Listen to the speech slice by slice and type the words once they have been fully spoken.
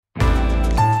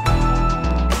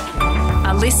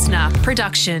listener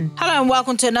production. Hello and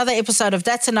welcome to another episode of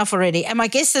That's Enough Already. And my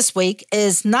guest this week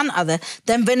is none other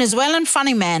than Venezuelan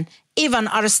funny man,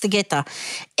 Aristeguieta.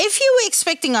 If you were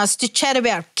expecting us to chat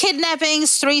about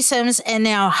kidnappings, threesomes, and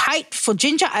our hate for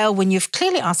ginger ale when you've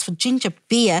clearly asked for ginger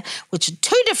beer, which are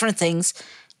two different things,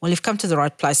 well, you've come to the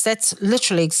right place. That's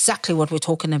literally exactly what we're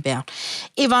talking about.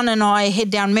 Ivan and I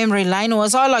head down memory lane, or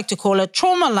as I like to call it,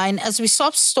 trauma lane, as we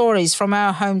swap stories from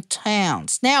our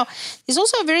hometowns. Now, there's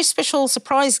also a very special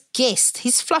surprise guest.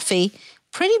 He's fluffy,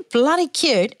 pretty bloody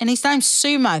cute, and his name's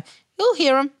Sumo. You'll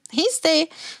hear him. He's there.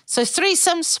 So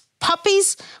threesomes,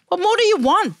 puppies, what more do you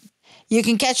want? You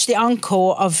can catch the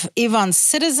encore of Ivan's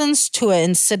Citizens Tour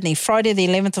in Sydney, Friday the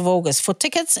 11th of August. For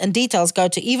tickets and details, go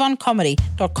to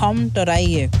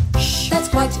ivancomedy.com.au. That's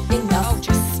quite enough.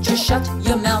 Just shut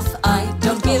your mouth. I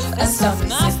don't give a stuff.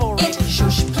 It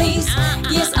shush, please.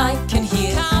 Yes, I can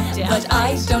hear, but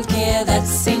I don't care.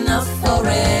 That's enough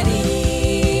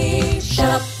already. Shut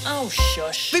up. Oh,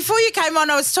 shush. Before you came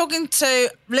on, I was talking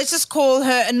to, let's just call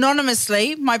her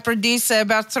anonymously, my producer,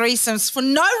 about threesomes for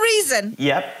no reason.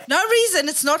 Yep. No reason.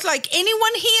 It's not like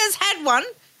anyone here has had one.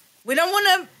 We don't want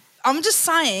to, I'm just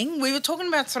saying, we were talking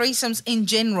about threesomes in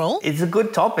general. It's a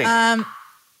good topic.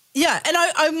 Yeah, and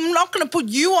I'm not going to put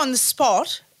you on the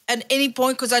spot at any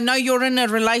point because I know you're in a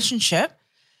relationship.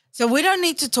 So we don't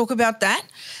need to talk about that.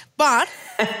 But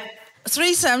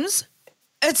threesomes,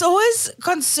 it's always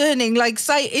concerning, like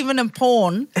say even in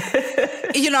porn,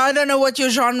 I don't know what your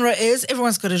genre is.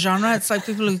 Everyone's got a genre. It's like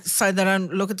people who say they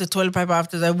don't look at the toilet paper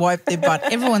after they wipe their butt.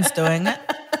 Everyone's doing it.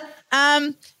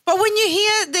 But when you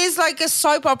hear there's like a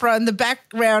soap opera in the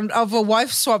background of a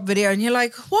wife swap video and you're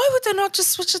like, why would they not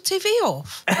just switch the TV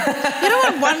off? You don't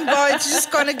want one guy to just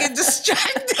kind of get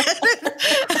distracted.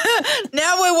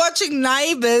 Now we're watching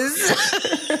Neighbours.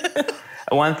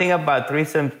 One thing about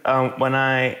threesomes,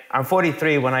 I'm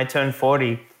 43, when I turned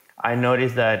 40, I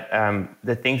noticed that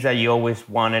the things that you always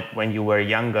wanted when you were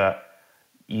younger,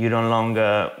 you no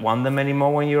longer want them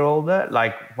anymore when you're older.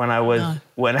 Like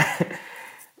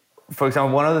for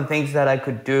example, one of the things that I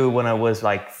could do when I was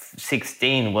like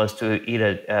 16 was to eat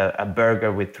a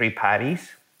burger with 3 patties.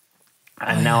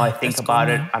 And now I think about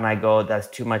it and I go, that's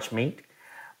too much meat.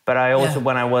 But I also,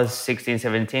 when I was 16,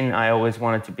 17, I always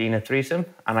wanted to be in a threesome.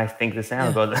 And I think the same.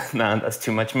 I go, no, that's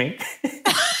too much meat.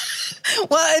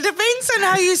 Well, it depends on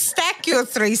how you stack your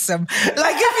threesome.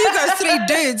 Like if you go 3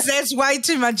 dudes, that's way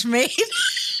too much meat.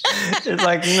 It's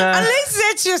like, no. Unless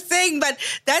that's your thing, but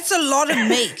that's a lot of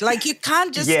meat. Like you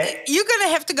can't just, you're going to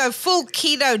have to go full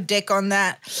keto deck on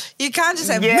that. You can't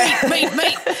just have meat. You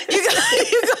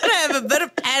got to have a bit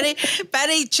of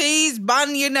patty, cheese,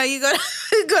 bun, you got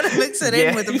to mix it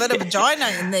in with a bit of vagina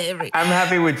in there. I'm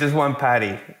happy with just one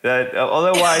patty.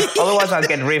 Otherwise I'll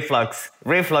get reflux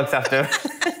after.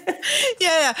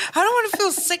 Yeah, I don't want to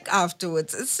feel sick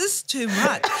afterwards. It's just too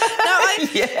much.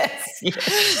 Yes.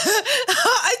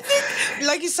 I think,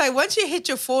 like you say, once you hit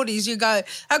your 40s, you go,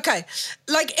 okay,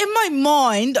 like in my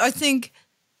mind, I think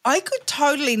I could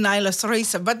totally nail a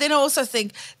threesome, but then I also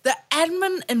think the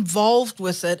admin involved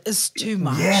with it is too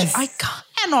much. Yes. I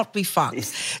cannot be fucked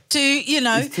It's too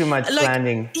much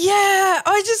planning. Yeah,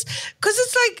 because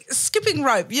it's like skipping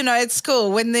rope, at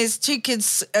school when there's 2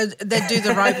 kids that do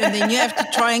the rope and then you have to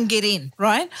try and get in,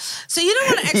 right? So you don't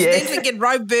want to accidentally get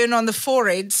rope burn on the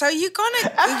forehead. So you want to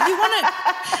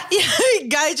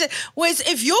gauge it. Whereas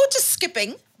if you're just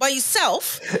skipping by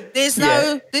yourself, there's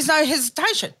no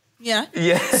hesitation. Yeah.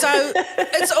 So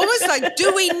it's almost like,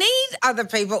 do we need other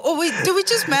people or do we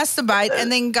just masturbate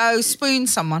and then go spoon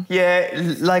someone? Yeah,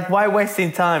 like why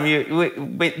wasting time?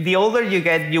 The older you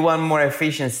get, you want more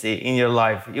efficiency in your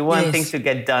life. You want things to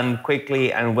get done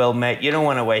quickly and well made. You don't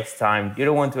want to waste time. You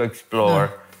don't want to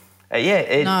explore. No.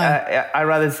 I'd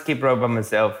rather skip rope by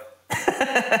myself.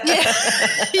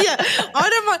 Yeah, I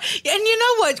don't mind. And you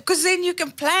know what? Because then you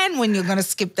can plan when you're going to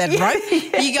skip that rope.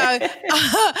 You go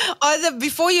either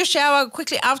before you shower,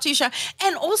 quickly after you shower.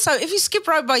 And also, if you skip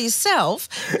rope by yourself,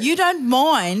 you don't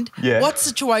mind what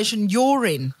situation you're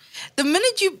in. The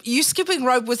minute you're skipping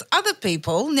rope with other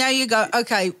people, now you go,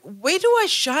 okay, where do I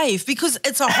shave? Because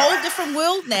it's a whole different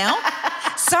world now.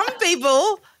 Some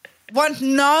people want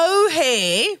no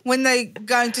hair when they're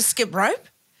going to skip rope.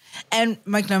 And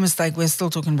make no mistake, we're still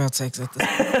talking about sex at this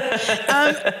point.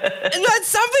 But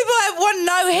some people want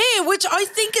no hair, which I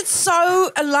think is so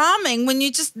alarming when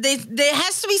you just, there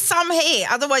has to be some hair.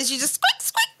 Otherwise you just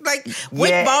squick, like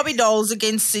wet Barbie dolls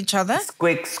against each other.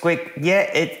 Squick. Yeah,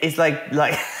 it's like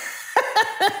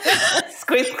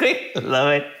squick.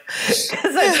 Love it.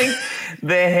 Because I think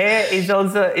the hair is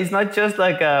not just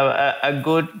like a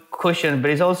good cushion,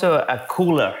 but it's also a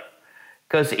cooler.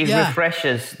 because it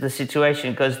refreshes the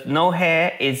situation. Because no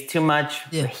hair is too much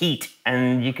heat,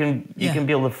 and you can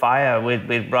build a fire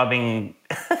with rubbing.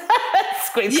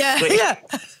 Squeak, squeak. Yeah.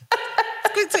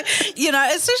 You know,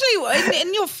 especially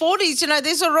in your 40s, you know,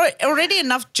 there's already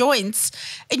enough joints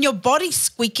in your body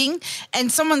squeaking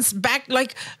and someone's back.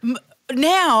 Like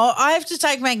now I have to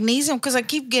take magnesium because I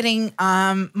keep getting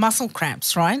muscle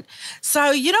cramps, right?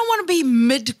 So you don't want to be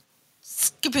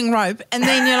skipping rope and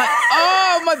then you're like,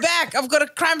 oh, my back, I've got a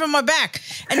cramp in my back.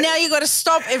 And now you got to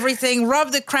stop everything,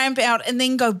 rub the cramp out and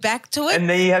then go back to it. And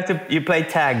then you play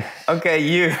tag.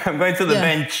 Okay, I'm going to the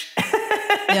bench.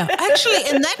 Yeah, actually,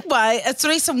 in that way, a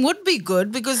threesome would be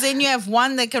good because then you have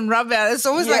one that can rub out. It's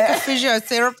always like a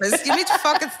physiotherapist. You need to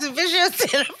fuck it's the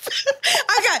physiotherapist.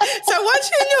 Okay, so once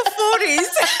you're in your 40s,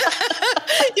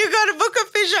 you got to book a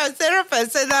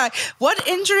physiotherapist. And like, what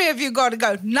injury have you got to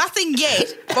go? Nothing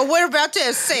yet, but we're about to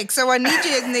have sex, so I need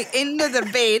you in the end of the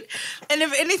bed. And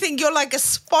if anything, you're like a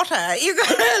spotter. You got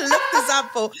to look this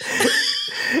up for.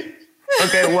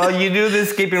 Okay, well, you do the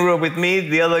skipping rope with me.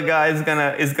 The other guy is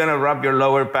gonna rub your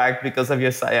lower back because of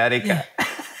your sciatica.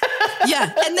 Yeah,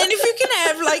 and then if you can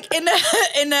have like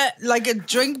in a like a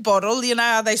drink bottle, you know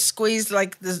how they squeeze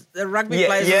like the rugby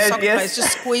players or soccer players,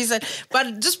 just squeeze it,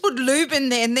 but just put lube in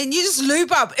there and then you just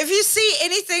lube up. If you see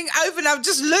anything open up,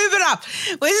 just lube it up.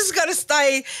 We're just gonna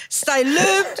stay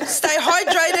lubed, stay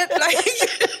hydrated,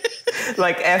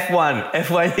 like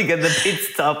F1, you get the pit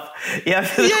stop. You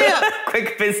have to do a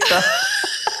quick pit stop.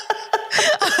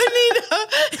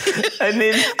 I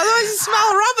need. Otherwise, you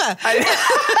smell rubber.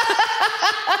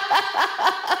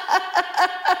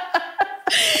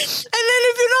 And then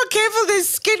if you're not careful, there's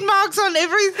skid marks on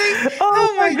everything.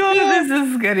 Oh my God, this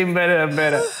is getting better and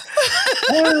better.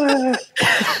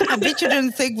 I bet you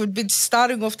didn't think we'd be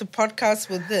starting off the podcast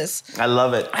with this. I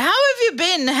love it. How have you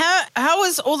been? How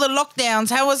was all the lockdowns?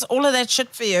 How was all of that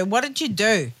shit for you? What did you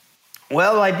do?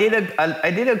 Well, I did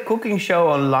a cooking show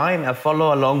online, a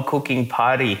follow-along cooking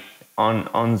party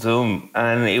on Zoom,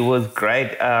 and it was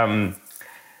great.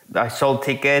 I sold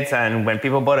tickets, and when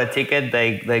people bought a ticket,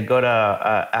 they got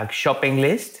a shopping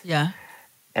list. Yeah.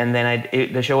 And then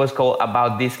the show was called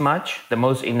About This Much, the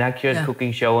most inaccurate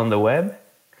cooking show on the web.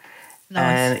 Nice.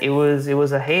 And it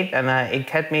was a hit, and it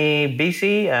kept me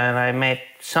busy, and I made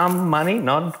some money,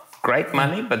 not great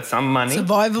money, but some money.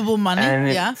 Survivable money,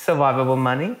 survivable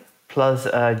money. Plus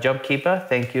JobKeeper.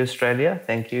 Thank you, Australia.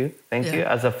 Thank you.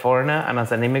 As a foreigner and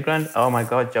as an immigrant, oh my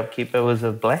God, JobKeeper was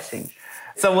a blessing.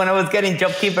 So when I was getting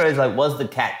JobKeeper, it's like, what's the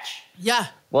catch? Yeah.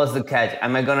 What's the catch?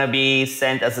 Am I going to be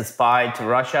sent as a spy to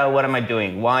Russia? What am I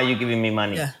doing? Why are you giving me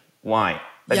money? Yeah. Why?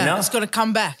 But no, it's going to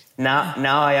come back. Now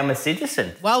I am a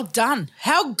citizen. Well done.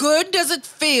 How good does it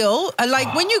feel?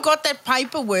 Like when you got that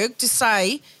paperwork to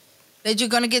say that you're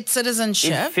going to get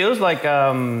citizenship? It feels like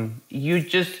you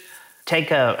just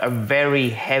take a very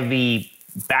heavy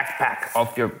backpack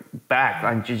off your back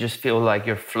and you just feel like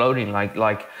you're floating,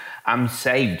 like I'm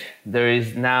saved. There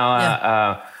is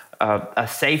now a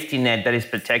safety net that is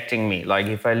protecting me. Like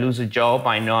if I lose a job,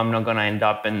 I know I'm not going to end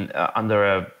up under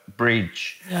a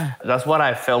bridge. Yeah. That's what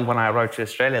I felt when I arrived to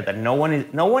Australia, that no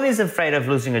one is afraid of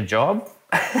losing a job.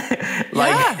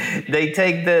 They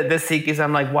take the sickies.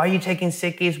 I'm like, why are you taking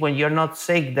sickies when you're not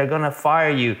sick? They're going to fire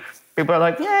you. People are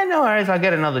like, yeah, no worries, I'll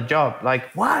get another job.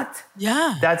 Like, what?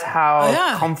 Yeah. That's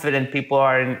how confident people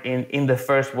are in the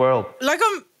first world. Like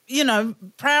I'm,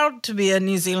 proud to be a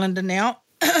New Zealander now,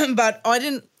 but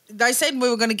they said we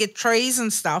were going to get trees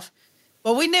and stuff,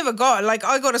 but we never got, like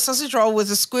I got a sausage roll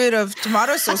with a squirt of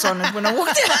tomato sauce on it when I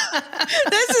walked out.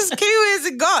 That's as Kiwi as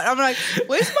it got. I'm like,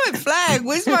 where's my flag?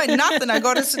 Where's my nothing? I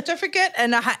got a certificate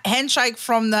and a handshake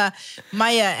from the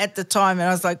mayor at the time. And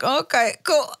I was like, okay,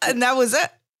 cool. And that was it.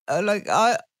 Like,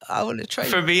 I want to try.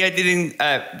 For me, I didn't,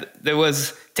 there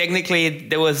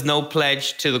was no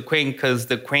pledge to the Queen because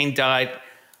the Queen died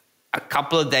a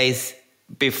couple of days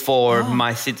before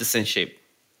my citizenship.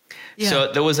 Yeah.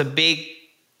 So there was a big,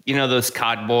 those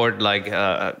cardboard, like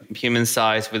human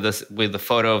size with the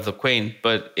photo of the Queen,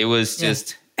 but it was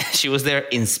just, she was there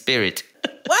in spirit.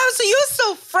 Wow, so you're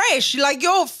so fresh, like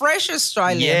you're a fresh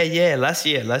Australian. Yeah, last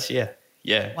year,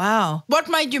 yeah. Wow. What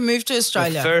made you move to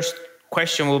Australia? The first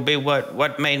question will be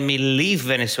what made me leave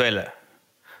Venezuela.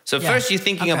 So first you're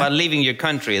thinking about leaving your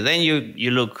country, then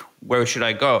you look, where should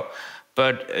I go?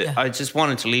 But I just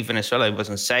wanted to leave Venezuela. It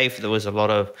wasn't safe. There was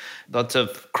lots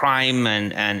of crime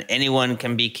and anyone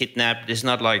can be kidnapped. It's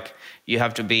not like you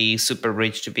have to be super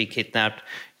rich to be kidnapped.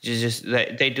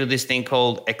 They do this thing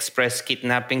called express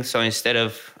kidnapping. So instead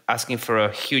of asking for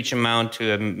a huge amount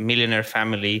to a millionaire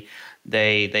family,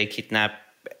 they kidnap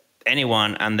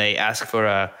anyone and they ask for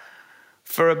a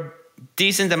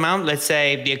decent amount, let's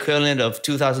say the equivalent of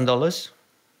 $2,000.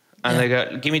 And they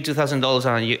go, give me $2,000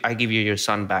 and I give you your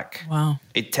son back. Wow.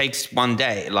 It takes one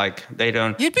day. Like, they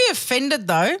don't. You'd be offended,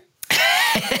 though.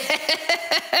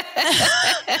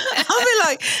 I'll be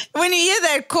like, when you hear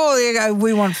that call, you go,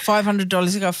 we want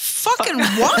 $500. You go, fucking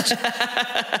what?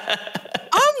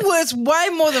 I'm worth way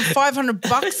more than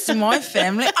 $500 to my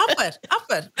family. Up it.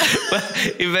 But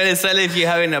in Venezuela, if you're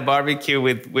having a barbecue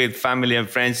with family and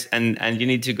friends and you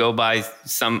need to go buy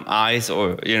some ice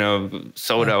or,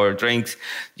 soda or drinks,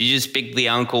 you just pick the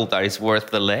uncle that is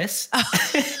worth the less.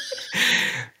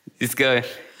 Just go,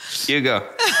 you go.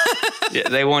 Yeah,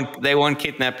 they won't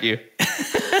kidnap you.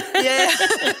 Yeah.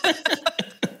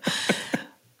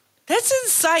 That's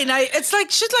insane. It's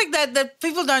like shit like that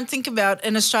people don't think about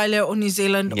in Australia or New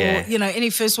Zealand or, any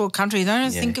first world country. They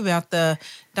don't think about the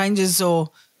dangers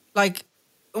or like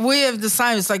we have the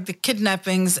same. It's like the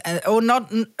kidnappings or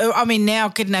not. I mean, now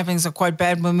kidnappings are quite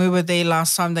bad. When we were there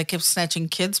last time, they kept snatching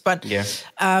kids. But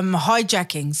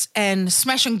hijackings and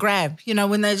smash and grab,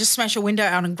 when they just smash a window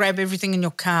out and grab everything in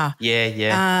your car.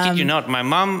 Yeah. Kid you not, my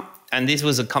mom, and this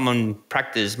was a common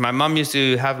practice, my mom used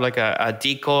to have like a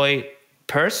decoy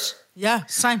purse. Yeah,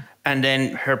 same. And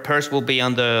then her purse will be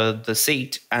on the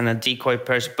seat and a decoy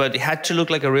purse, but it had to look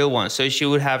like a real one. So she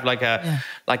would have like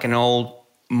an old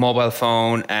mobile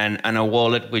phone and a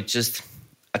wallet with just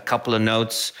a couple of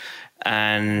notes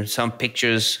and some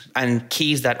pictures and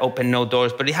keys that open no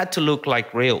doors, but it had to look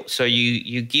like real. So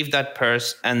you give that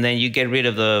purse and then you get rid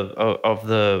of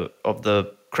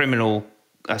the criminal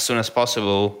as soon as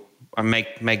possible or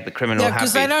make the criminal happy. Yeah,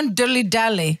 because they don't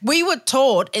dilly-dally. We were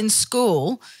taught in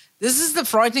school, this is the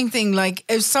frightening thing, like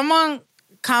if someone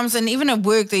comes in, even at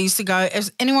work they used to go, if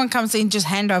anyone comes in, just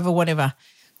hand over whatever.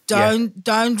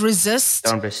 Don't resist.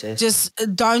 Don't resist.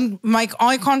 Just don't make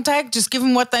eye contact. Just give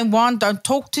them what they want. Don't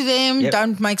talk to them. Yep.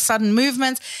 Don't make sudden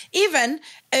movements. Even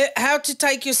how to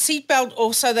take your seatbelt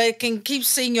off so they can keep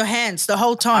seeing your hands the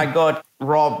whole time. I got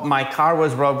robbed. My car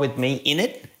was robbed with me in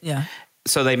it. Yeah.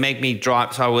 So they make me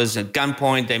drive. So I was at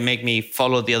gunpoint. They make me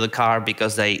follow the other car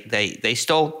because they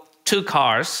stole 2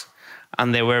 cars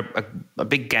and they were a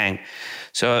big gang.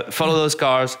 So follow those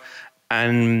cars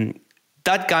and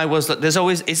that guy was,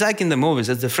 it's like in the movies,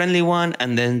 there's the friendly one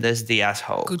and then there's the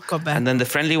asshole. Good cop, bad. And then the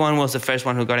friendly one was the first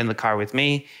one who got in the car with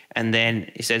me. And then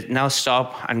he said, now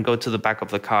stop and go to the back of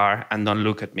the car and don't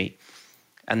look at me.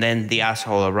 And then the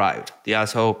asshole arrived. The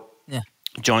asshole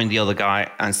joined the other guy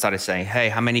and started saying, hey,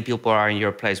 how many people are in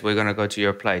your place? We're going to go to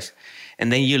your place.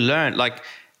 And then you learn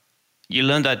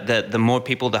that the more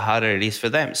people, the harder it is for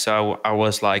them. So I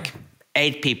was like,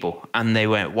 8 people, and they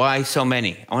went, why so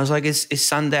many? I was like, it's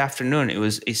Sunday afternoon.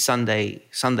 It's Sunday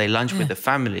lunch with the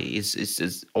family.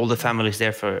 It's all the families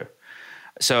there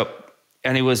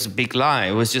and it was a big lie.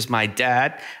 It was just my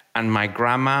dad and my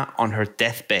grandma on her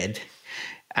deathbed.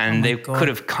 And they could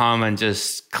have come and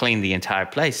just cleaned the entire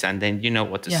place. And then you know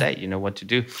what to say, you know what to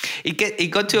do.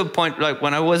 It got to a point, like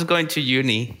when I was going to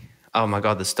uni, oh my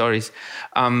God, the stories.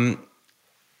 I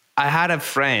had a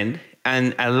friend,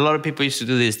 and a lot of people used to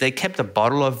do this. They kept a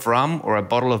bottle of rum or a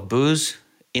bottle of booze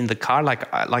in the car,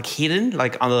 like hidden,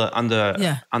 like on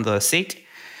the seat,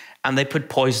 and they put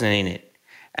poison in it.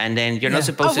 And then you're not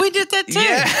supposed to. Oh, we did that too.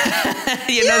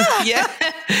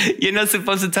 You're not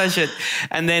supposed to touch it.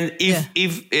 And then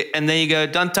and then you go,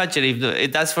 don't touch it.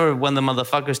 If that's for when the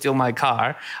motherfuckers steal my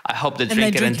car, I hope they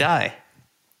drink it and die.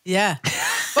 Yeah.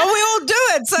 Well, we all do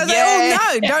it, so they all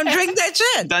know. Don't drink that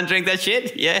shit. Don't drink that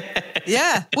shit? Yeah.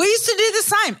 Yeah. We used to do the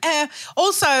same.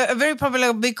 Also, very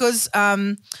popular because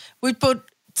we put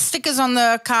stickers on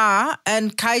the car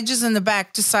and cages in the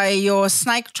back to say you're a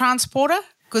snake transporter,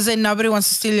 because then nobody wants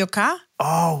to steal your car.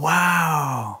 Oh,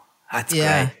 wow. That's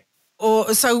great.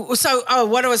 Or so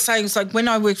what I was saying is, like, when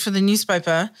I worked for the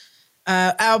newspaper,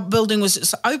 our building was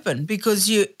just open because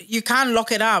you can't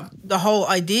lock it up. The whole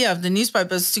idea of the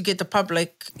newspaper is to get the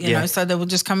public, you know, so they will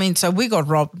just come in. So we got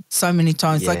robbed so many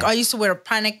times. Like, I used to wear a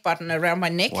panic button around my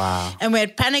neck. Wow. And we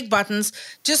had panic buttons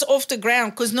just off the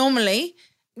ground, because normally,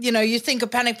 you know, you think a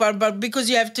panic button, but because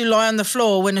you have to lie on the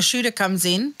floor when a shooter comes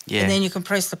in, and then you can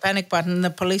press the panic button and the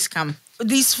police come.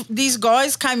 These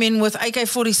guys came in with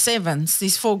AK-47s,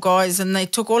 these 4 guys, and they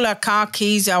took all our car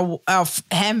keys, our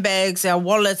handbags, our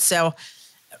wallets, our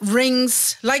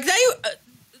rings. Like,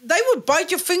 they would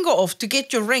bite your finger off to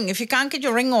get your ring. If you can't get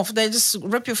your ring off, they just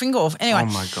rip your finger off. Anyway.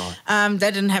 Oh, my God.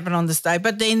 That didn't happen on this day.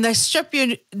 But then they strip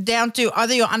you down to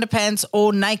either your underpants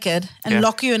or naked and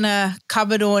lock you in a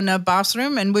cupboard or in a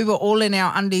bathroom. And we were all in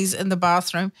our undies in the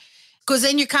bathroom, because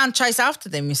then you can't chase after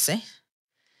them, you see.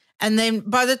 And then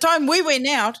by the time we went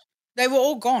out, they were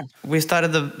all gone. We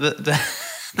started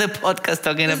the podcast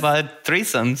talking about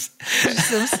threesomes.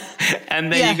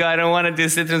 And then you go, I don't want to do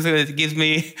threesomes because it gives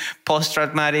me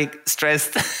post-traumatic stress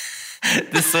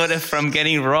disorder from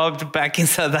getting robbed back in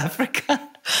South Africa.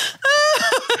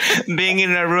 Being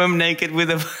in a room naked with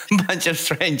a bunch of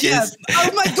strangers. Yeah. Oh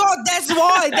my God, that's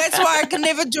why I can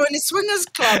never join a swingers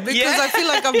club, because I feel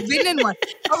like I've been in one.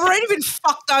 I've already been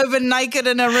fucked over naked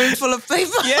in a room full of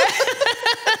people. Yeah.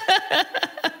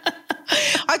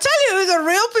 I tell you, the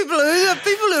real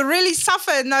people who really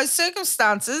suffer in those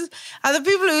circumstances are the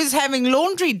people who's having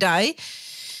laundry day.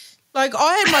 Like,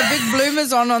 I had my big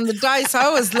bloomers on the day, so I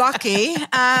was lucky.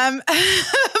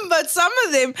 But some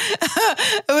of them,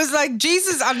 it was like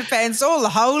Jesus underpants, all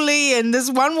holy, and this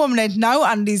one woman had no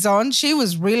undies on. She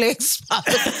was really exposed.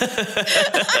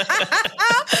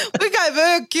 We gave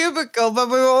her a cubicle, but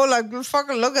we were all like,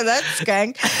 fucking look at that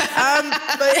skank.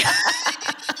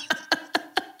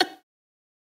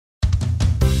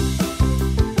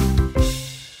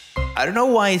 I don't know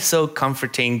why it's so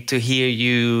comforting to hear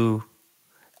you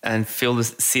and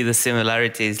see the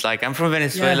similarities. Like, I'm from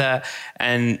Venezuela,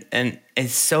 and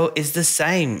it's the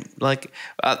same. Like,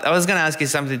 I was gonna ask you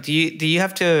something. Do you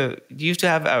have to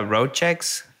have road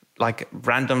checks, like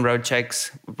random road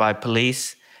checks by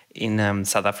police in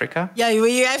South Africa? Yeah,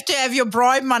 you have to have your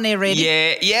bribe money ready.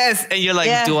 Yeah, yes, and you're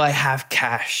like, do I have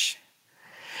cash?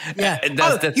 Yeah.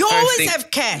 That's you always thing.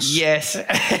 have cash. Yes.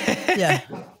 Yeah.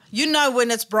 You know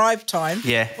when it's bribe time.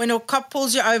 Yeah. When a cop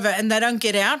pulls you over and they don't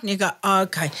get out, and you go, oh,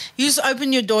 okay. You just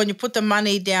open your door and you put the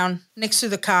money down next to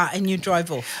the car and you drive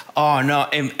off. Oh, no.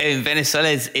 In Venezuela,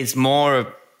 it's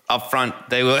more upfront.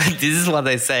 This is what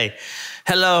they say.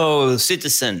 Hello,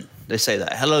 citizen. They say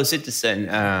that. Hello, citizen.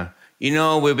 We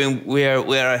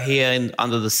are here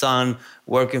under the sun,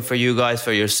 working for you guys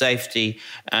for your safety,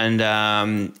 and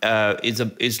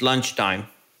it's lunchtime.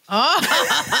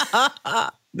 Oh.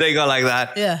 They go like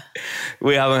that. Yeah.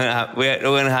 We don't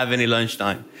have any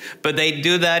lunchtime. But they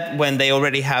do that when they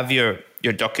already have your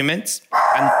documents.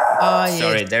 And,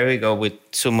 sorry, there we go with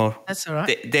Sumo. That's all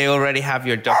right. They already have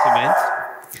your documents.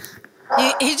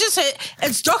 He just said,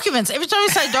 it's documents. Every time you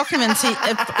say documents,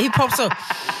 he pops up.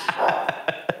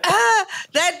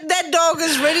 That dog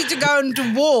is ready to go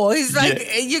into war. He's like,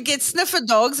 you get sniffer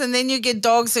dogs, and then you get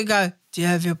dogs who go, do you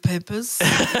have your papers?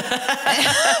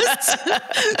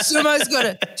 Sumo's got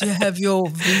it. Do you have your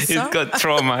visa?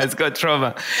 It's got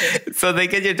trauma. So they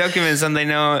get your documents, and they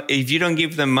know if you don't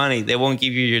give them money, they won't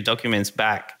give you your documents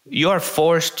back. You are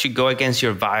forced to go against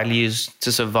your values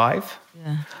to survive.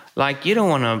 Yeah. Like, you don't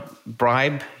want to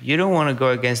bribe. You don't want to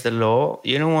go against the law.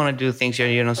 You don't want to do things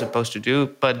you're not supposed to do.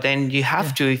 But then you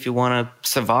have to if you want to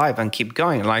survive and keep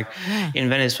going. Like in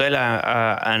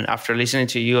Venezuela, and after listening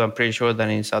to you, I'm pretty sure that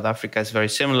in South Africa it's very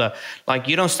similar. Like,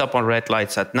 you don't stop on red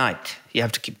lights at night. You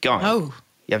have to keep going. Oh.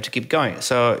 You have to keep going.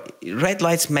 So red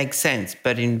lights make sense,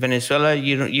 but in Venezuela,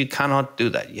 you cannot do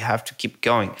that. You have to keep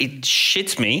going. It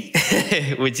shits me,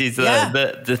 which is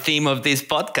the theme of this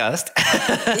podcast.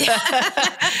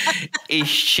 It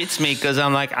shits me because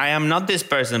I'm like, I am not this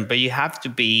person, but you have to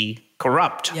be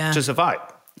corrupt to survive.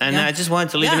 And I just want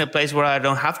to live in a place where I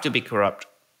don't have to be corrupt.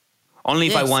 Only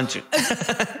if I want to.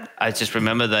 I just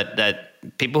remember that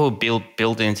people who build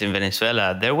buildings in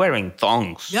Venezuela, they're wearing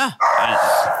thongs. Yeah.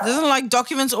 Doesn't like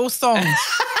documents or thongs.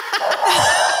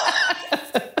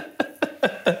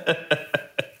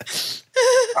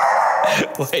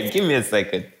 Wait, give me a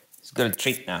second. He's got a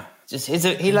treat now.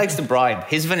 He likes to bribe.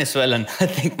 He's Venezuelan. I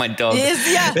think my dog.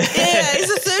 He's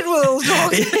a third world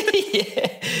dog.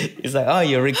 He's like, oh,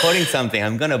 you're recording something.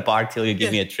 I'm going to bark till you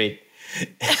give me a treat.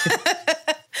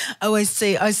 I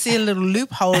see a little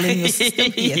loophole in your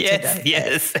system here today.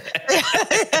 Yes.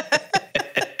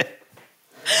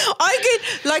 I get,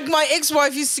 like, my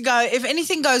ex-wife used to go, if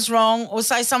anything goes wrong, or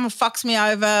say someone fucks me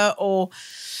over, or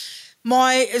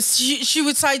she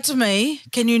would say to me,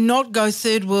 can you not go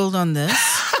third world on this?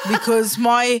 Because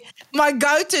my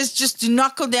go-to is just to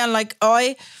knuckle down. Like,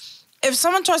 if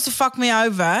someone tries to fuck me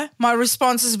over, my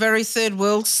response is very third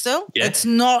world still. Yeah. It's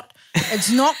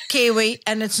not Kiwi,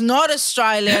 and it's not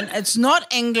Australian. It's not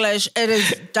English. It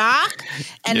is dark,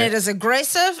 and it is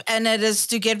aggressive, and it is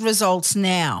to get results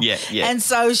now. Yeah. And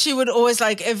so she would always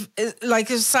if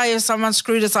someone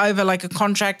screwed us over, like a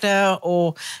contractor,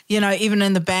 or even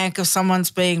in the bank, if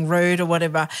someone's being rude or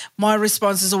whatever, my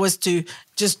response is always to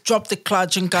just drop the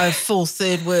clutch and go full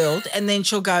third world, and then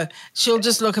she'll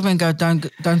just look at me and go,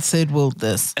 don't third world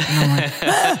this. And I'm like,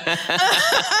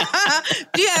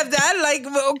 do you have that? Like,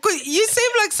 you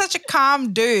seem like such a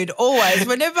calm dude always.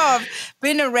 Whenever I've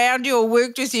been around you or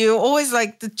worked with you, always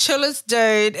like the chillest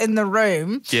dude in the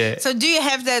room. Yeah. So do you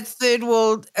have that third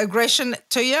world aggression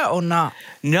to you or not?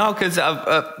 No, because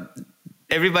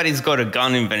everybody's got a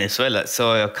gun in Venezuela,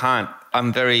 so I can't.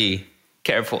 I'm very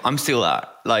careful. I'm still out.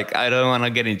 Like, I don't want to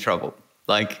get in trouble.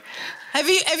 Like, have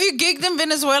you gigged in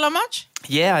Venezuela much?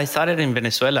 Yeah, I started in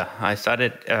Venezuela.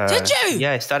 Did you?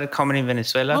 Yeah, I started comedy in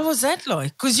Venezuela. What was that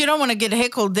like? Because you don't want to get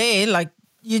heckled there. Like,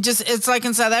 it's like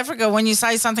in South Africa when you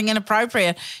say something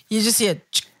inappropriate, you just hear.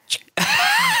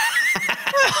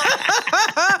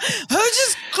 Who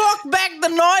just clocked back the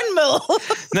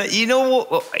 9mm? No, you know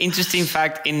what? Interesting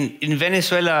fact, in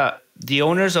Venezuela, the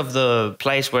owners of the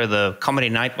place where the comedy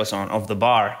night was on, of the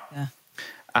bar,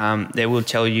 they will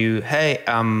tell you, hey,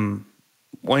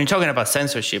 when you're talking about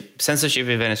censorship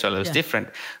in Venezuela is different.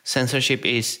 Censorship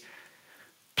is,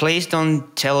 please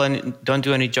don't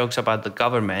do any jokes about the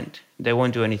government. They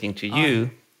won't do anything to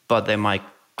you, but they might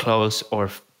close or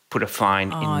put a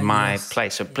fine in my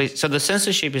place. So please, so the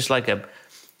censorship is like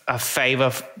a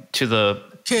favor to the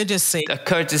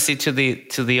courtesy to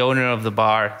the owner of the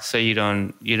bar, so you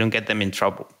don't get them in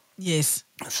trouble. Yes.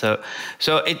 So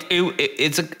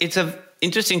it's a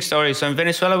interesting story. So in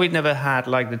Venezuela, we'd never had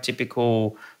like the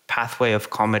typical pathway of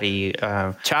comedy.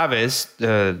 Chavez,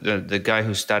 the guy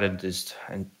who started this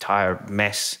entire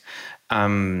mess,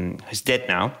 is dead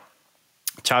now.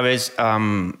 Chavez,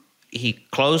 he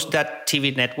closed that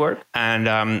TV network and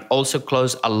also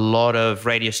closed a lot of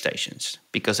radio stations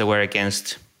because they were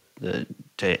against the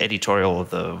editorial of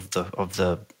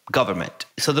the government.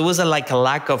 So there was a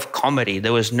lack of comedy.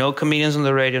 There was no comedians on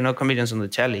the radio, no comedians on the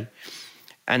telly.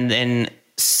 And then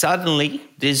suddenly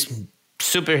this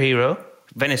superhero,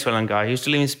 Venezuelan guy, he used to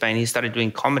live in Spain, he started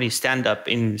doing comedy stand-up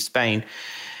in Spain.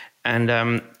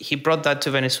 And he brought that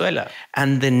to Venezuela.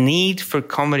 And the need for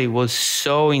comedy was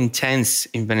so intense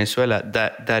in Venezuela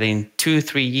that in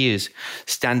 2-3 years,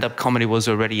 stand-up comedy was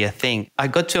already a thing. I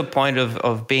got to a point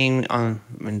of being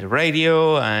in the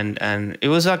radio, and it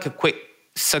was like a quick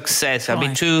success. I'd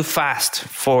be too fast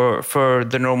for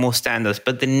the normal stand-ups,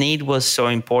 but the need was so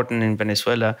important in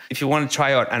Venezuela. If you want to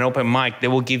try out an open mic, they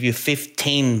will give you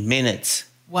 15 minutes.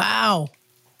 Wow.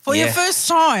 For your first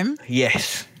time?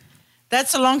 Yes.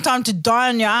 That's a long time to die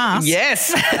on your ass.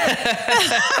 Yes.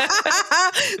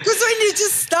 Because when you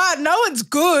just start, no one's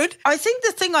good. I think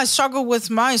the thing I struggled with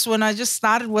most when I just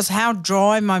started was how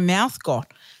dry my mouth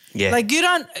got. Yeah. Like you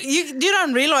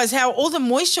don't realize how all the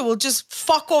moisture will just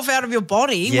fuck off out of your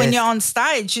body when you're on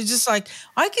stage. You're just like,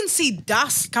 I can see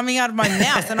dust coming out of my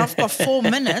mouth and I've got 4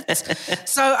 minutes.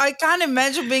 So I can't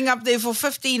imagine being up there for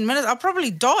 15 minutes. I'll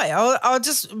probably die. I'll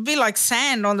just be like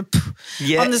sand on the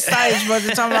stage by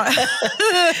the time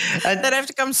they'd have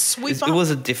to come sweep up. It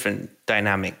was a different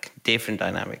dynamic.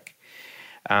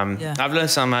 I've learned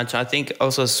so much. I think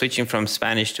also switching from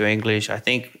Spanish to English, I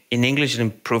think in English it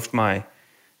improved my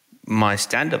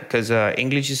stand-up because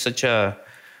English is such a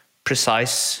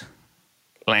precise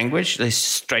language. It's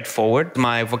straightforward.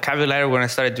 My vocabulary when I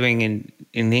started doing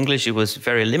in English, it was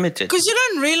very limited. Because you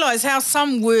don't realize how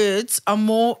some words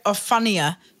are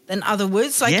funnier than other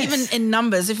words. Like even in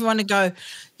numbers, if you want to go,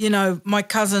 my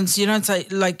cousins, you don't say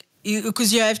like,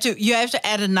 because you have to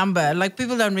add a number. Like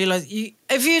people don't realize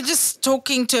if you're just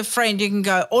talking to a friend, you can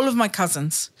go all of my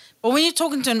cousins. But when you're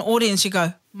talking to an audience, you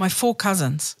go my 4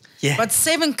 cousins. Yeah. But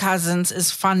 7 cousins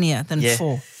is funnier than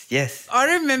 4. Yes.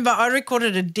 I remember I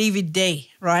recorded a DVD,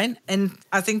 right? In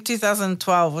I think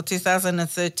 2012 or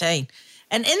 2013.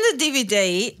 And in the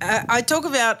DVD, I talk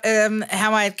about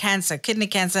how I had cancer, kidney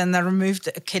cancer, and they removed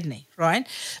a kidney, right?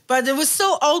 But it was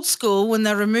still old school when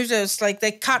they removed it. It's like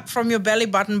they cut from your belly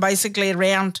button basically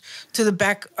around to the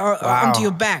back, onto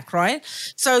your back, right?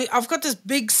 So I've got this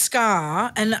big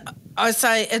scar, and I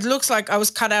say it looks like I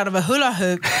was cut out of a hula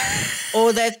hoop,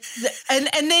 or that. And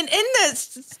then in the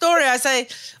story, I say,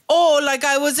 like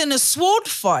I was in a sword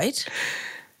fight.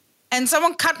 And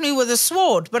someone cut me with a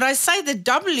sword, but I say the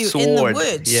W in the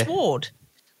word, sword,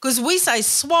 because we say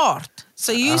sword.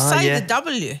 So you say the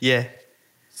W. Yeah.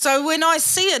 So when I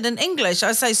see it in English,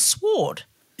 I say sword.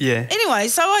 Yeah. Anyway,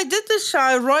 so I did the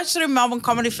show right through Melbourne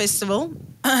Comedy Festival.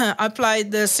 I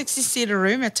played the 60-seater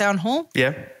room at Town Hall.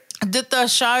 Yeah. I did the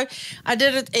show. I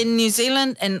did it in New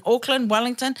Zealand, in Auckland,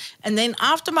 Wellington. And then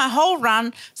after my whole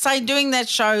run, say doing that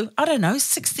show, I don't know,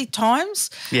 60 times.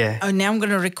 Yeah. Oh, now I'm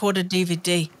going to record a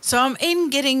DVD. So I'm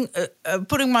in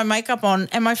putting my makeup on,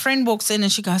 and my friend walks in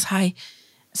and she goes, hey,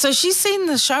 So she's seen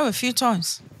the show a few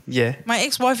times. Yeah. My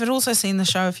ex-wife had also seen the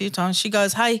show a few times. She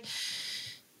goes, hey,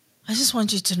 I just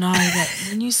want you to know that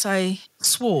when you say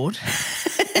sword,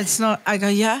 it's not, I go,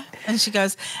 yeah. And she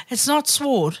goes, it's not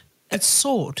sword, it's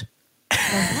sword. I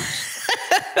go, what?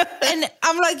 And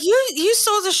I'm like, you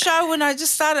saw the show when I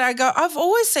just started. I go, I've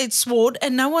always said sword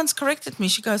and no one's corrected me.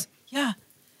 She goes, yeah,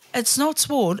 it's not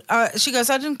sword. She goes,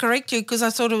 I didn't correct you because I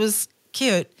thought it was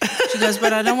cute. She goes,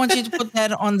 but I don't want you to put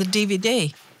that on the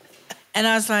DVD. And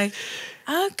I was like,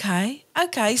 okay.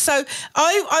 So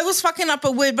I was fucking up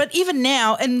a word, but even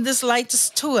now in this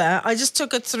latest tour, I just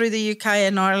took it through the UK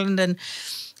and Ireland, and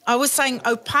I was saying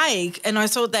opaque, and I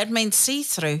thought that meant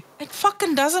see-through. It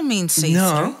fucking doesn't mean see-through.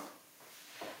 No.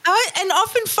 And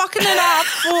I've been fucking it up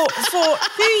for a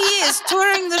few years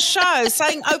touring the show,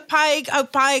 saying opaque.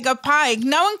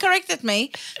 No one corrected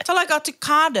me till I got to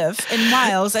Cardiff in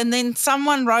Wales, and then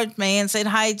someone wrote me and said,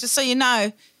 hey, just so you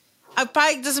know,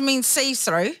 opaque doesn't mean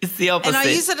see-through. It's the opposite. And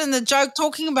I use it in the joke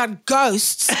talking about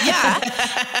ghosts. Yeah.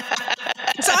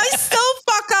 So I still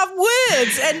fuck up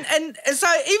words. And so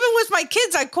even with my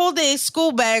kids, I call their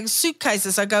school bags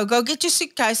suitcases. I go get your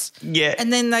suitcase. Yeah.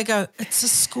 And then they go, it's a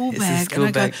school bag. school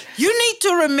and I bag. go, you need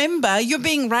to remember you're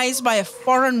being raised by a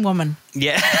foreign woman.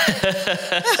 Yeah.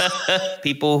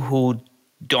 People who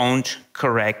don't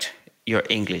correct your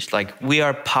English. Like, we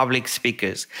are public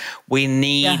speakers. We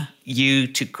need you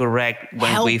to correct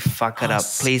when we fuck it up.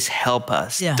 Please help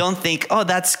us. Yeah. Don't think, oh,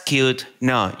 that's cute.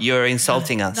 No, you're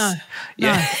insulting us. No.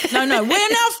 Yeah. We're in our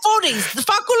 40s. The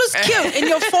fuck all is cute in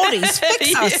your 40s.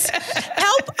 Fix us.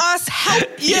 Help us help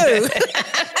you.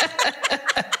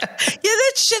 Yeah,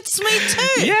 that shits me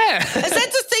too. Yeah. Is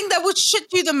that the thing that would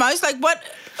shit you the most? Like,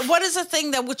 what is the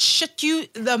thing that would shit you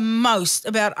the most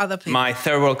about other people? My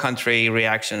third world country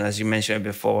reaction, as you mentioned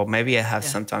before, maybe I have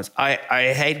sometimes. I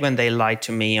hate when they lie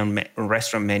to me on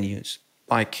restaurant menus.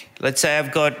 Like, let's say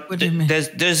I've got, What do you mean?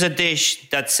 there's a dish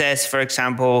that says, for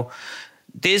example,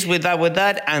 this with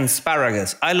that, and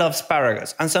asparagus. I love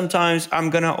asparagus. And sometimes I'm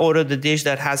going to order the dish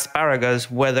that has asparagus,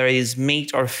 whether it's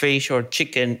meat or fish or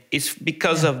chicken. It's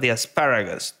because of the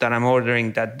asparagus that I'm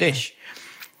ordering that dish.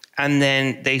 And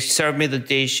then they serve me the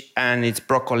dish and it's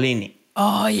broccolini.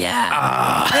 Oh,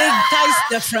 yeah. Big taste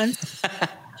difference.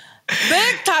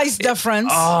 Big taste difference.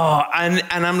 Oh, and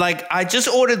I'm like, I just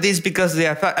ordered this because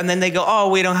and then they go, oh,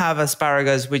 we don't have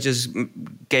asparagus. We just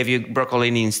gave you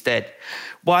broccolini instead.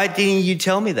 Why didn't you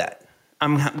tell me that?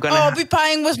 I'm going to... I'll be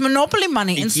paying with Monopoly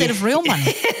money instead of real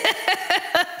money.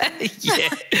 Yeah.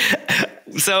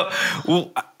 So,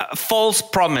 a false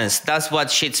promise, that's what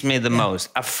shits me the most.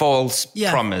 A false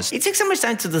promise. It takes so much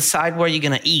time to decide where you're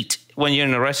going to eat when you're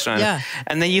in a restaurant. Yeah.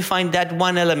 And then you find that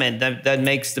one element that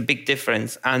makes the big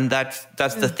difference. And that's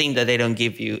the thing that they don't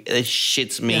give you. It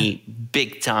shits me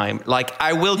big time. Like,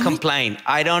 I will complain.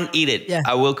 I don't eat it. Yeah.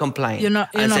 I will complain. You're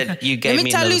not you gave Let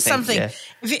me tell you something. Yeah.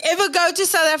 If you ever go to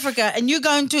South Africa and you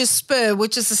go into a Spur,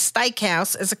 which is a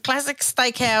steakhouse, it's a classic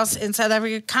steakhouse in South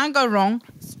Africa, can't go wrong.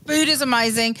 Food is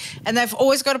amazing. And they've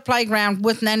always got a playground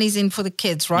with nannies in for the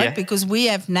kids, right? Yeah. Because we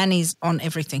have nannies on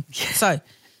everything. So,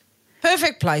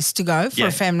 perfect place to go for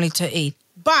a family to eat.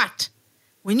 But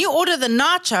when you order the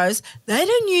nachos, they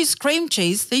don't use cream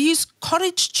cheese. They use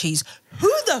cottage cheese.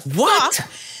 Who the fuck?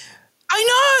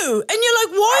 I know. And you're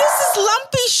like, why is this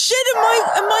lumpy shit in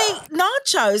my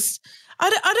nachos? I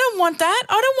don't want that.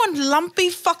 I don't want lumpy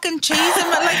fucking cheese.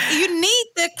 You need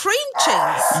the cream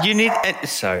cheese. You need...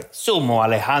 Sumo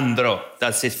Alejandro.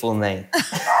 That's his full name.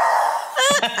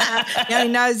 Yeah, he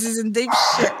knows he's in deep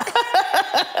shit.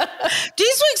 Do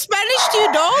you speak Spanish to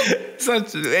your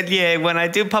dog? When I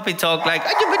do puppy talk,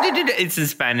 it's in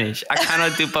Spanish. I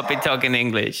cannot do puppy talk in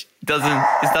English. It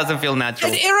doesn't feel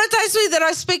natural. It irritates me that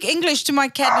I speak English to my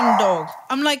cat and dog.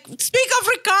 I'm like, speak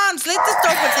Afrikaans. Let the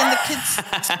dog, but then the kids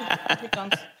speak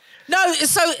Afrikaans. No,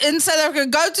 so in South Africa,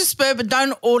 go to Spur, but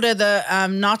don't order the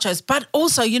nachos. But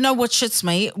also, you know what shits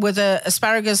me with the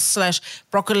asparagus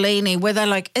 / broccolini, where they're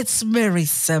like, it's very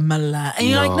similar. And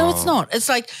you're like, no, it's not. It's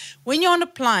like when you're on a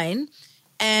plane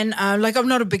and I'm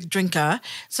not a big drinker.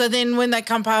 So then when they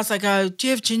come past, I go, do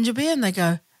you have ginger beer? And they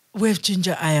go, we have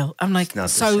ginger ale. I'm like,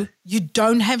 so you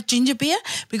don't have ginger beer?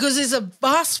 Because there's a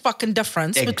vast fucking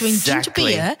difference between ginger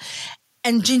beer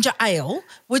and ginger ale,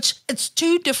 which it's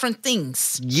two different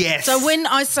things. Yes. So when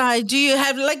I say, do you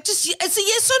have, it's a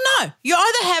yes or no. You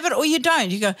either have it or you don't.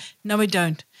 You go, no, we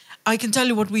don't. I can tell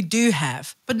you what we do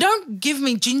have. But don't give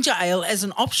me ginger ale as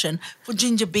an option for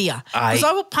ginger beer. Because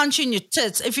I will punch you in your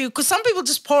tits because some people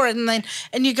just pour it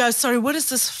and you go, sorry, what is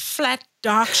this flat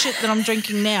dark shit that I'm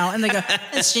drinking now? And they go,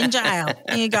 it's ginger ale.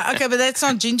 And you go, okay, but that's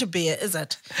not ginger beer, is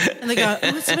it? And they go,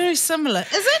 oh, it's very similar.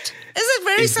 Is it? Is it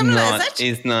very similar? Not, is it?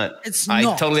 It's not. It's I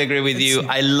not. totally agree with you.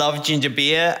 Not. I love ginger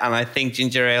beer, and I think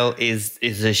ginger ale is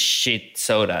a shit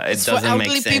soda. It doesn't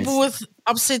make sense. For elderly people with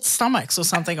upset stomachs or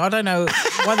something. I don't know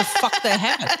why the fuck they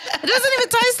have it. It doesn't even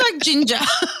taste like ginger.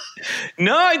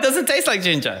 No, it doesn't taste like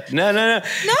ginger. No.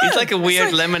 It's like a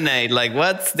weird lemonade. Like,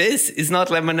 what's this? It's not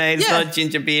lemonade. It's not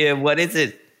ginger beer. What is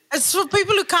it? It's for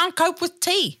people who can't cope with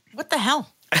tea. What the hell?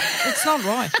 It's not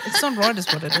right. It's not right is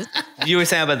what it is. You were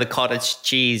saying about the cottage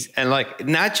cheese, and like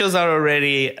nachos are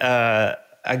already a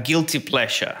guilty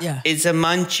pleasure. Yeah. It's a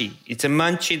munchie. It's a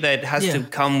munchie that has to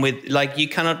come with, like, you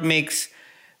cannot mix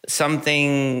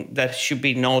something that should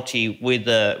be naughty with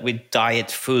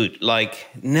diet food. Like,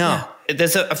 no. Yeah.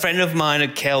 There's a friend of mine, a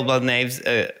Kel Naves,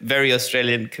 a very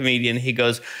Australian comedian. He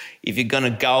goes, if you're going to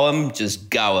go 'em, just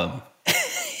go 'em.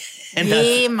 And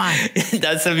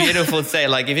that's a beautiful say.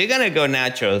 Like, if you're going to go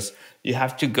nachos, you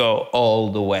have to go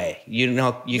all the way. You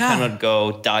cannot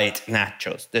go diet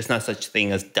nachos. There's no such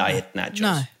thing as diet nachos.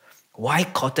 No. Why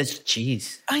cottage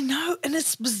cheese? I know, and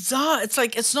it's bizarre. It's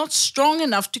like it's not strong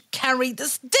enough to carry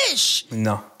this dish.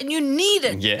 No. And you need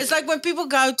it. Yeah. It's like when people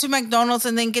go to McDonald's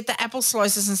and then get the apple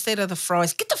slices instead of the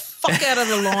fries. Get the fuck out of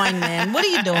the line, man. What are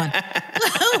you doing?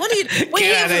 We're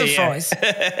here for the fries.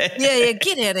 Yeah,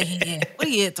 get out of here. What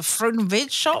are you at the fruit and veg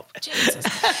shop? Jesus.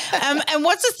 And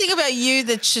what's the thing about you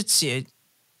that shits you?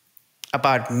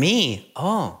 About me?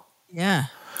 Oh. Yeah.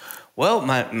 Well,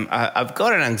 I've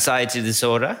got an anxiety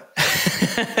disorder.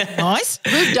 Nice.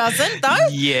 Who doesn't, though?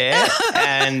 Yeah,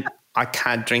 and I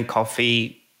can't drink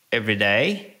coffee every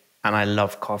day, and I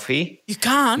love coffee. You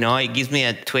can't? No, it gives me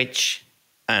a twitch,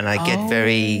 and I get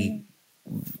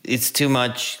it's too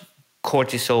much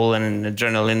cortisol and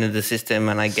adrenaline in the system,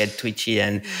 and I get twitchy,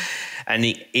 and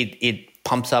it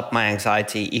pumps up my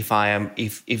anxiety.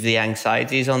 If the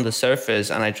anxiety is on the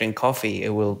surface and I drink coffee, it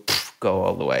will go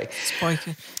all the way.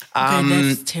 Spiky. Okay,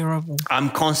 that's terrible. I'm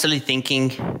constantly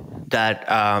thinking that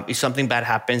if something bad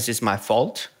happens, it's my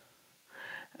fault,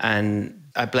 and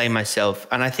I blame myself.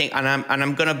 And I think, and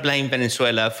I'm gonna blame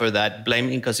Venezuela for that.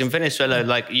 Blaming, because in Venezuela,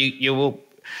 like you will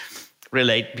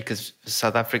relate, because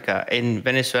South Africa, in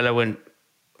Venezuela, when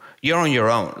you're on your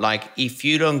own, like if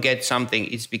you don't get something,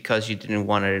 it's because you didn't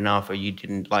want it enough, or you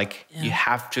didn't you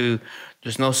have to.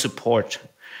 There's no support.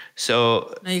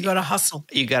 So now you gotta hustle.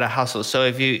 You gotta hustle. So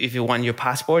if you want your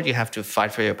passport, you have to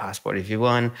fight for your passport. If you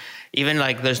want, even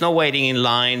like there's no waiting in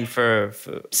line for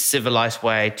civilized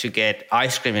way to get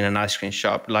ice cream in an ice cream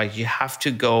shop. Like you have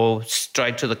to go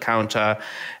straight to the counter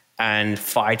and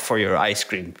fight for your ice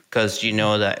cream, because you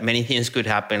know that many things could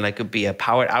happen. Like it could be a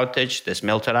power outage, there's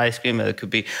melted ice cream. It could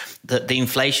be the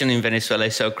inflation in Venezuela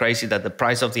is so crazy that the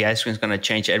price of the ice cream is going to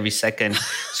change every second.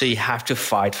 So you have to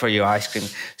fight for your ice cream.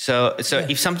 So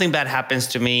if something bad happens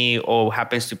to me or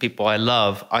happens to people I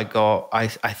love, I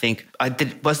think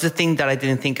what's the thing that I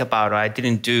didn't think about or I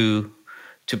didn't do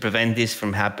to prevent this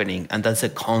from happening? And that's a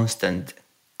constant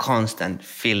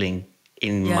feeling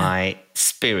in my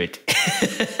spirit.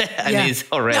 And it's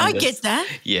horrendous. I get that.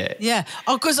 Yeah. Yeah.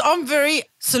 Oh, because I'm very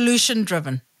solution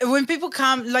driven. When people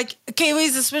come, like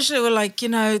Kiwis especially, were like,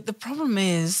 the problem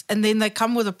is, and then they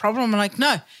come with a problem. I'm like,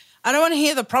 no, I don't want to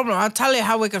hear the problem. I'll tell you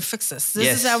how we're going to fix this.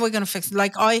 This is how we're going to fix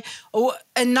it.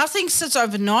 And nothing sits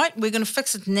overnight. We're going to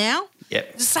fix it now.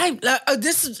 Yep. The same.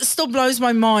 This still blows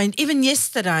my mind. Even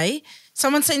yesterday,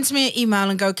 someone sends me an email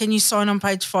and go, can you sign on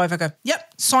page 5? I go,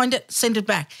 yep, signed it, send it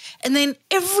back. And then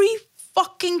every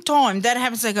fucking time that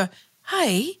happens, they go,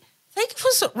 hey, thank you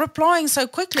for replying so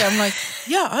quickly. I'm like,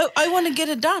 yeah, I want to get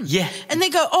it done. Yeah. And they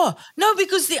go, oh, no,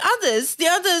 because the others,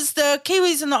 the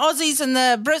Kiwis and the Aussies and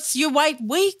the Brits, you wait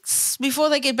weeks before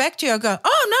they get back to you. I go,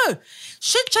 oh, no,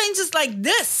 shit changes like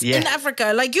this in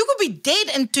Africa. Like you could be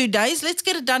dead in 2 days. Let's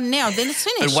get it done now. Then it's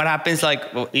finished. And what happens like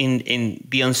in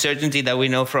the uncertainty that we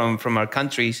know from our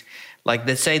countries, like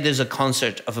let's say there's a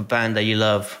concert of a band that you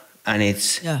love and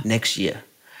it's next year.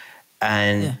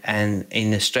 And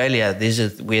in Australia, this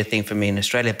is a weird thing for me. In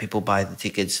Australia, people buy the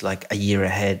tickets like a year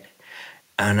ahead.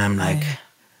 And I'm like,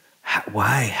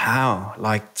 why? How?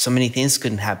 Like so many things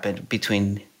couldn't happen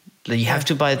between. You have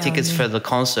to buy the tickets for the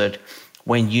concert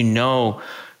when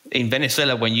in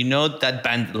Venezuela, when that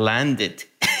band landed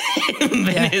in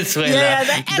Venezuela.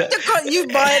 Yeah, you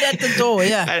buy it at the door,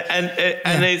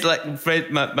 And it's like,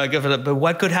 Fred, my girlfriend, but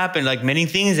what could happen? Like many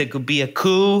things. It could be a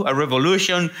coup, a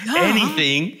revolution,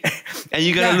 anything. And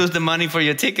you're going to lose the money for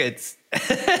your tickets.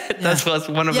 That was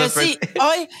one of the first. See,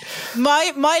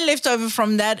 my leftover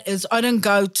from that is I don't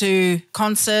go to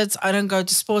concerts, I don't go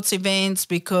to sports events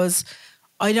because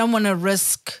I don't want to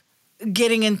risk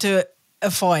getting into a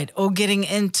fight or getting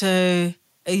into,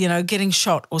 getting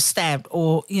shot or stabbed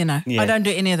or, I don't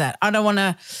do any of that. I don't want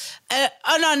to, and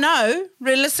I know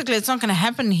realistically it's not going to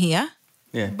happen here.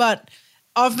 Yeah. But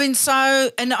I've been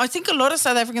and I think a lot of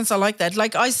South Africans are like that.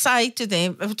 Like I say to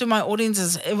them, to my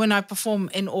audiences, when I perform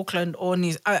in Auckland or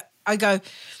I go,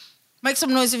 make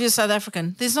some noise if you're South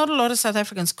African. There's not a lot of South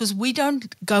Africans because we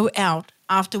don't go out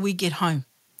after we get home.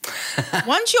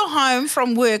 Once you're home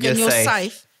from work and you're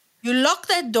safe, you lock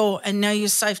that door and now you're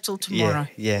safe till tomorrow.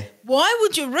 Yeah. Why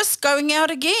would you risk going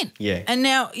out again? Yeah. And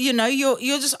now,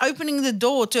 you're just opening the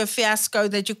door to a fiasco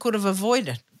that you could have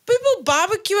avoided. People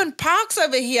barbecue in parks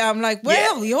over here. I'm like,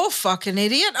 well, you're a fucking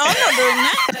idiot. I'm not doing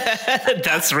that.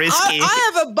 That's risky.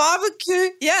 I have a barbecue.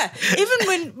 Yeah.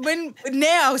 Even when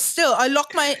now still,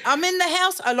 I'm in the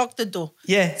house, I lock the door.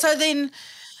 Yeah. So then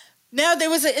now there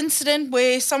was an incident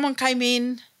where someone came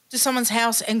in to someone's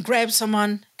house and grabbed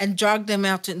someone and dragged them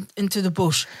out into the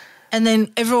bush. And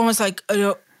then everyone was like,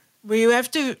 we have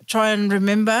to try and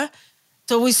remember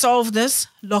till we solve this,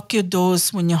 lock your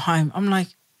doors when you're home. I'm like,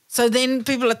 so then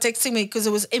people are texting me because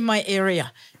it was in my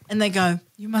area and they go,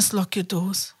 you must lock your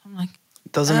doors. I'm like,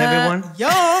 doesn't everyone?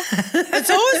 Yeah, it's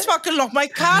always fucking locked. My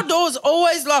car door's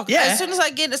always locked. Yeah. As soon as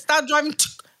I start driving,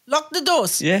 lock the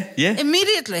doors. Yeah.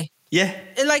 Immediately. Yeah.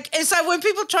 And so when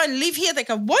people try and leave here, they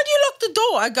go, why do you lock the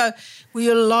door? I go, well,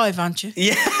 you're alive, aren't you?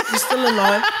 Yeah. You're still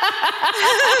alive.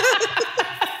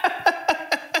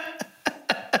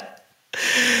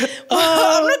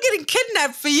 I'm not getting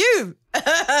kidnapped for you.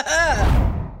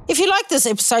 If you like this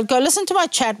episode, go listen to my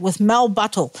chat with Mel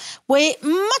Buttle, where,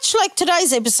 much like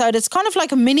today's episode, it's kind of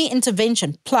like a mini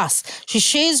intervention. Plus, she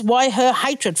shares why her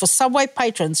hatred for Subway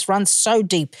patrons runs so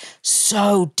deep.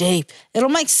 So deep. It'll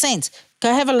make sense.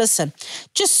 Go have a listen.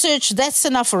 Just search That's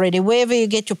Enough Already wherever you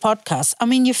get your podcasts. I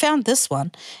mean, you found this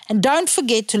one. And don't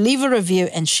forget to leave a review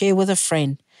and share with a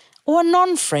friend or a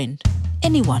non-friend.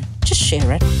 Anyone. Just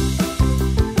share it.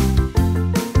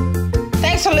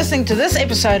 Thanks for listening to this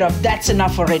episode of That's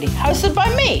Enough Already, hosted by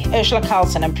me, Ursula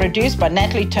Carlson, and produced by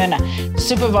Natalie Turner. The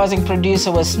supervising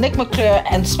producer was Nick McClure,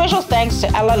 and special thanks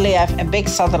to Ella Leaf and Beck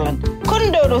Sutherland.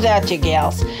 Couldn't do it without you,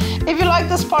 gals. If you like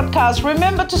this podcast,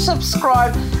 remember to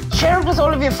subscribe, share it with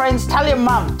all of your friends, tell your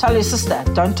mum, tell your sister.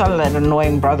 Don't tell that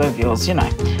annoying brother of yours,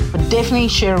 but definitely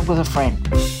share it with a friend.